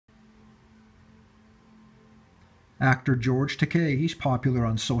Actor George Takei, he's popular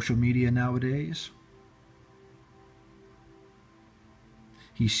on social media nowadays.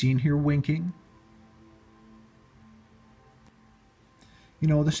 He's seen here winking. You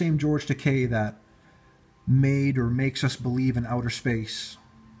know, the same George Takei that made or makes us believe in outer space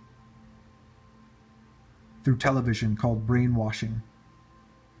through television, called brainwashing.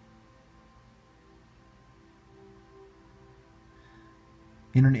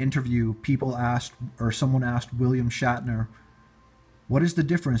 In an interview, someone asked William Shatner, what is the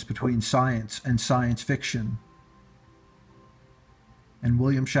difference between science and science fiction? And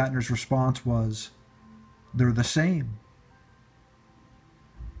William Shatner's response was, they're the same.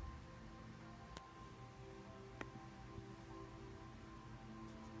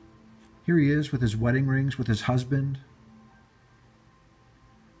 Here he is with his wedding rings with his husband.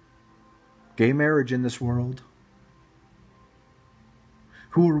 Gay marriage in this world.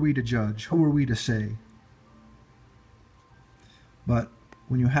 Who are we to judge? Who are we to say? But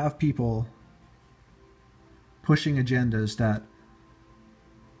when you have people pushing agendas that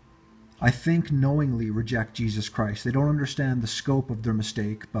I think knowingly reject Jesus Christ, they don't understand the scope of their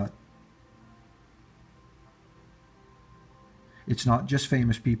mistake, but it's not just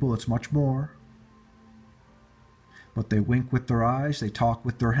famous people, it's much more. But they wink with their eyes, they talk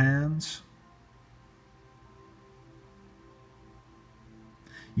with their hands.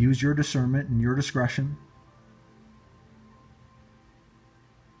 Use your discernment and your discretion.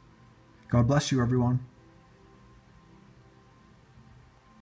 God bless you, everyone.